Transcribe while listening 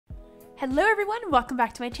Hello everyone, welcome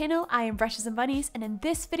back to my channel. I am Brushes and Bunnies, and in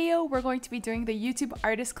this video we're going to be doing the YouTube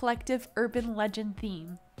Artist Collective Urban Legend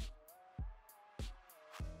theme.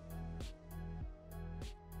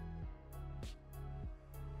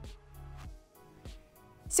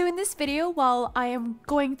 So in this video, while I am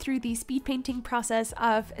going through the speed painting process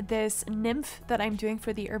of this nymph that I'm doing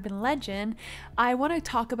for the urban legend, I want to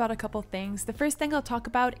talk about a couple things. The first thing I'll talk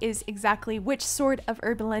about is exactly which sort of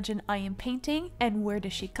urban legend I am painting and where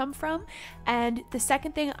does she come from. And the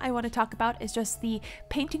second thing I want to talk about is just the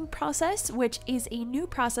painting process, which is a new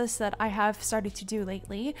process that I have started to do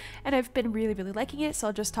lately, and I've been really liking it. So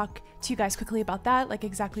I'll just talk to you guys quickly about that, like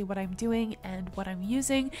exactly what I'm doing and what I'm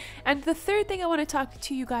using. And the third thing I want to talk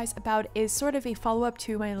to you guys about is sort of a follow-up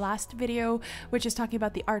to my last video, which is talking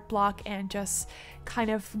about the art block and just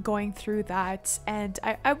kind of going through that. And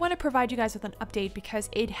I want to provide you guys with an update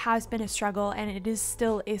because it has been a struggle and it is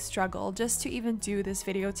still a struggle. Just to even do this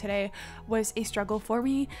video today was a struggle for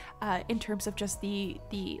me in terms of just the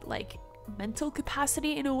like mental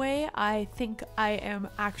capacity. In a way, I think I am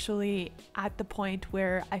actually at the point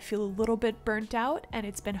where I feel a little bit burnt out and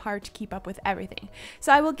it's been hard to keep up with everything.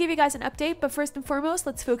 So I will give you guys an update, but first and foremost,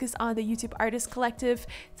 let's focus on the YouTube Artist Collective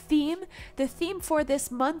theme. The theme for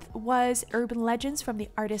this month was urban legends from the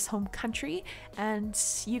artist's home country, and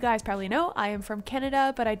you guys probably know I am from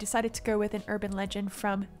Canada, but I decided to go with an urban legend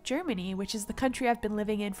from Germany, which is the country I've been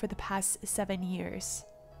living in for the past 7 years.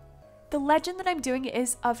 The legend that I'm doing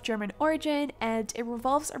is of German origin, and it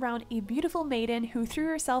revolves around a beautiful maiden who threw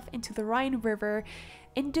herself into the Rhine River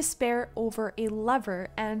in despair over a lover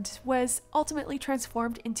and was ultimately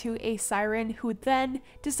transformed into a siren who then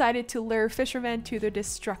decided to lure fishermen to their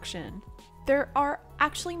destruction. There are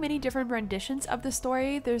actually many different renditions of the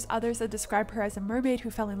story. There's others that describe her as a mermaid who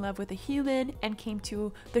fell in love with a human and came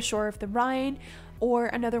to the shore of the Rhine, or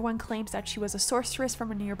another one claims that she was a sorceress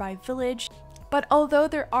from a nearby village. But although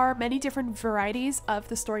there are many different varieties of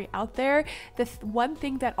the story out there, the one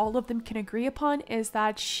thing that all of them can agree upon is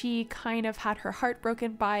that she kind of had her heart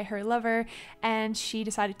broken by her lover, and she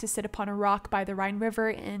decided to sit upon a rock by the Rhine River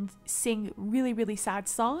and sing really sad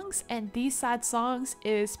songs. And these sad songs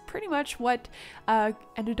is pretty much what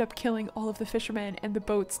ended up killing all of the fishermen and the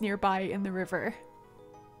boats nearby in the river.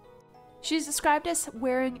 She's described as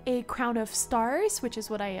wearing a crown of stars, which is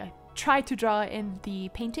what I tried to draw in the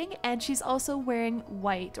painting, and she's also wearing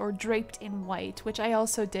white or draped in white, which I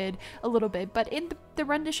also did a little bit, but in the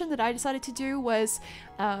rendition that I decided to do was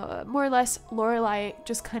more or less Lorelei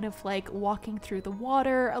just kind of like walking through the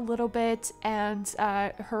water a little bit, and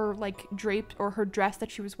her like draped, or her dress that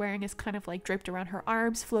she was wearing is kind of like draped around her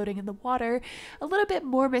arms, floating in the water, a little bit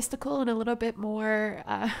more mystical and a little bit more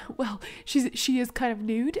well, she is kind of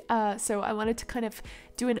nude, so I wanted to kind of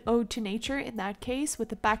do an ode to nature in that case with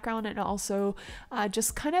the background, and also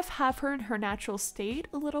just kind of have her in her natural state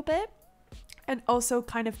a little bit, and also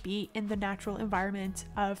kind of be in the natural environment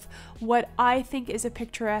of what I think is a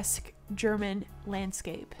picturesque German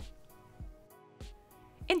landscape.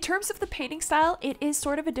 In terms of the painting style, it is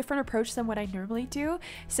sort of a different approach than what I normally do.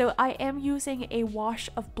 So I am using a wash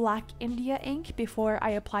of black India ink before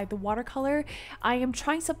I apply the watercolor. I am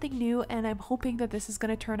trying something new, and I'm hoping that this is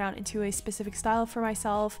going to turn out into a specific style for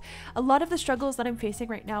myself. A lot of the struggles that I'm facing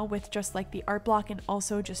right now with just like the art block and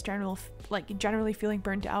also just generally feeling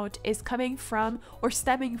burned out is coming from, or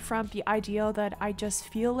stemming from, the idea that I just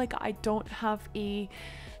feel like I don't have a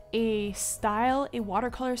style, a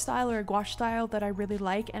watercolor style or a gouache style that I really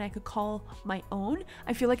like and I could call my own.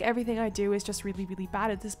 I feel like everything I do is just really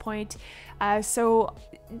bad at this point. So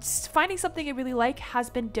finding something I really like has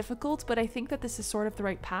been difficult, but I think that this is sort of the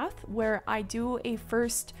right path, where I do a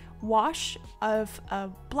first wash of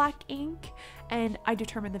black ink and I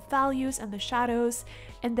determine the values and the shadows,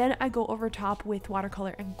 and then I go over top with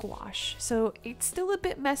watercolor and gouache. So it's still a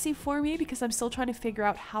bit messy for me because I'm still trying to figure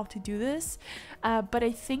out how to do this, but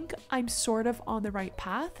I think I'm sort of on the right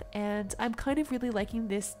path, and I'm kind of really liking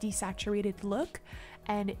this desaturated look,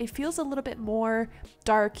 and it feels a little bit more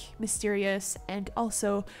dark, mysterious, and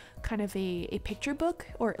also kind of a picture book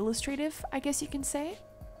or illustrative, I guess you can say.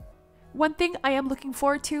 One thing I am looking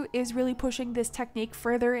forward to is really pushing this technique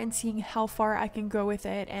further and seeing how far I can go with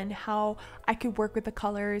it and how I could work with the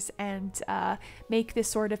colors and make this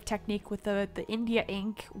sort of technique with the India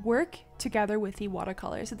ink work together with the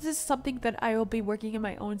watercolor. So this is something that I will be working in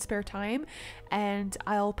my own spare time, and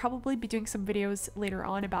I'll probably be doing some videos later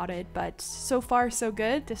on about it, but so far so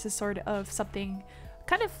good. This is sort of something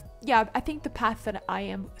kind of, yeah, I think the path that I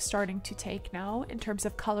am starting to take now in terms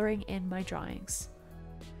of coloring in my drawings.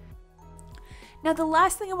 Now, the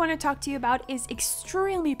last thing I want to talk to you about is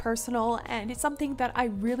extremely personal, and it's something that I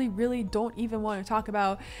really don't even want to talk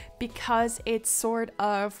about because it's sort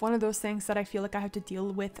of one of those things that I feel like I have to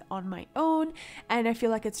deal with on my own, and I feel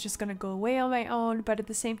like it's just going to go away on my own, but at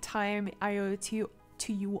the same time, I owe it to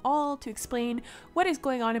you all to explain what is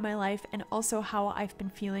going on in my life and also how I've been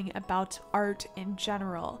feeling about art in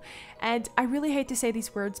general. And I really hate to say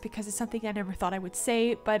these words because it's something I never thought I would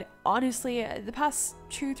say, but honestly, the past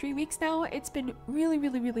 2-3 weeks now, it's been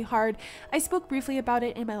really hard. I spoke briefly about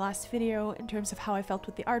it in my last video in terms of how I felt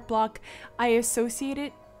with the art block. I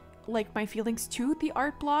associated like my feelings to the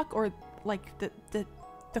art block, or like the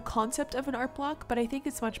concept of an art block, but I think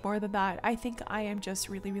it's much more than that. I think I am just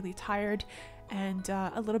really tired and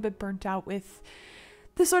a little bit burnt out with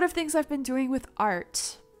the sort of things I've been doing with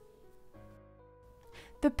art.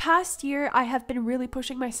 The past year, I have been really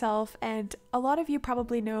pushing myself, and a lot of you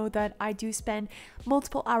probably know that I do spend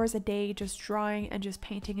multiple hours a day just drawing and just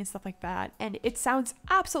painting and stuff like that. And it sounds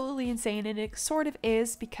absolutely insane, and it sort of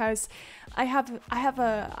is, because I have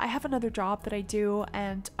another job that I do,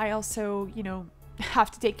 and I also, you know,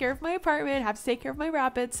 have to take care of my apartment, have to take care of my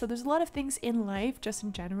rabbits, so there's a lot of things in life just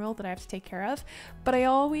in general that I have to take care of, but I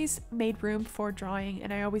always made room for drawing,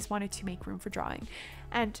 and I always wanted to make room for drawing,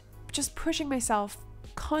 and just pushing myself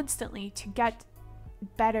constantly to get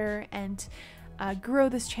better and grow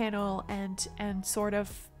this channel and sort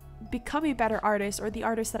of become a better artist, or the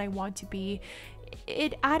artist that I want to be.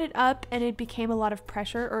 It added up and it became a lot of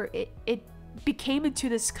pressure, or it became into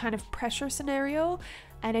this kind of pressure scenario.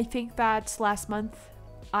 And I think that last month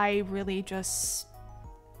I really just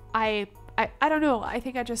I don't know, I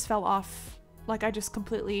think I just fell off. Like, I just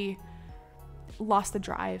completely lost the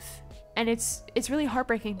drive, and it's really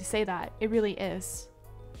heartbreaking to say that. It really is.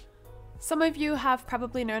 Some of you have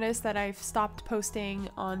probably noticed that I've stopped posting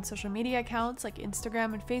on social media accounts like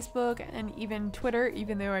Instagram and Facebook and even Twitter,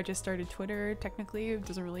 even though I just started Twitter. Technically, it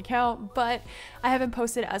doesn't really count, but I haven't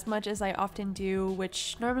posted as much as I often do,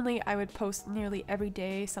 which normally I would post nearly every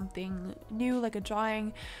day something new, like a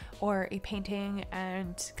drawing or a painting,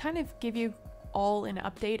 and kind of give you all an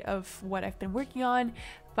update of what I've been working on.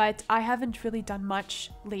 But I haven't really done much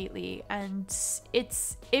lately, and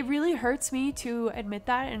it really hurts me to admit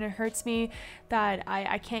that, and it hurts me that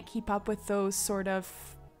I can't keep up with those sort of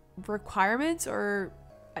requirements, or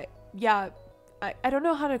I don't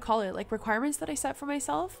know how to call it, like requirements that I set for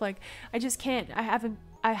myself. Like, I just can't. I haven't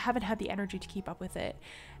had the energy to keep up with it,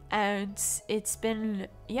 and it's been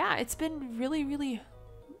really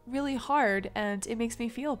hard, and it makes me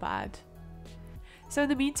feel bad. So in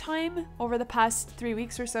the meantime, over the past 3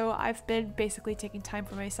 weeks or so, I've been basically taking time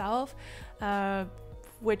for myself,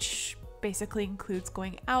 which basically includes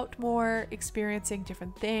going out more, experiencing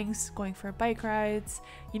different things, going for bike rides,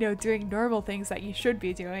 you know, doing normal things that you should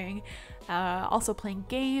be doing. Also playing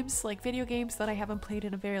games, like video games that I haven't played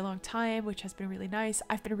in a very long time, which has been really nice.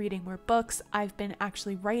 I've been reading more books. I've been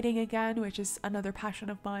actually writing again, which is another passion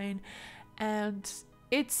of mine. And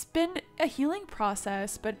it's been a healing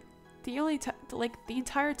process, but the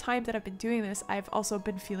entire time that I've been doing this, I've also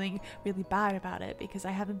been feeling really bad about it because I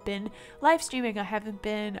haven't been live streaming, I haven't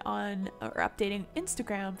been on or updating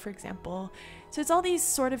Instagram, for example. So it's all these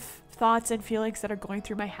sort of thoughts and feelings that are going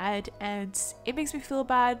through my head, and it makes me feel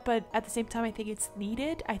bad, but at the same time, I think it's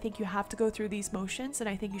needed. I think you have to go through these motions, and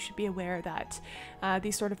I think you should be aware that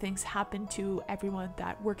these sort of things happen to everyone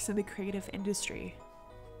that works in the creative industry.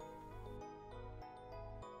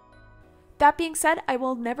 That being said, I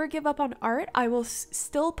will never give up on art. I will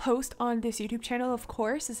still post on this YouTube channel, of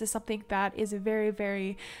course. This is something that is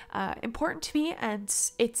very important to me, and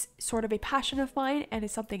it's sort of a passion of mine, and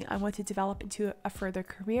it's something I want to develop into a further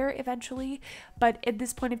career eventually. But at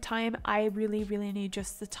this point of time, I really need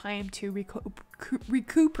just the time to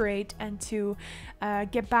recuperate and to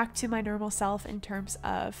get back to my normal self in terms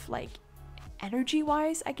of like energy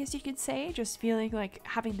wise, I guess you could say, just feeling like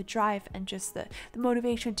having the drive and just the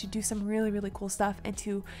motivation to do some really cool stuff and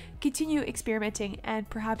to continue experimenting and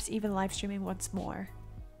perhaps even live streaming once more.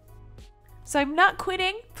 So I'm not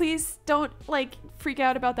quitting. Please don't like freak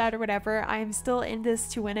out about that or whatever. I'm still in this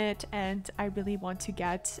to win it, and I really want to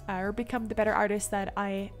get or become the better artist that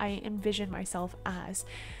I envision myself as.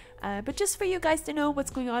 But just for you guys to know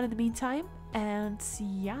what's going on in the meantime, and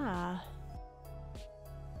yeah.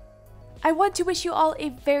 I want to wish you all a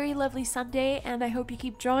very lovely Sunday, and I hope you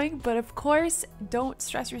keep drawing, but of course, don't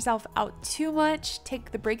stress yourself out too much.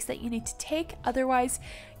 Take the breaks that you need to take, otherwise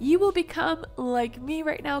you will become like me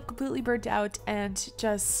right now, completely burnt out and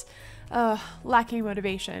just lacking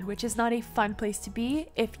motivation, which is not a fun place to be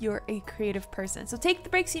if you're a creative person. So take the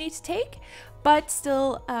breaks you need to take, but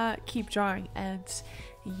still keep drawing and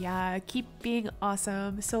Yeah, keep being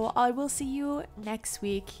awesome. So I will see you next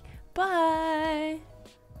week. Bye!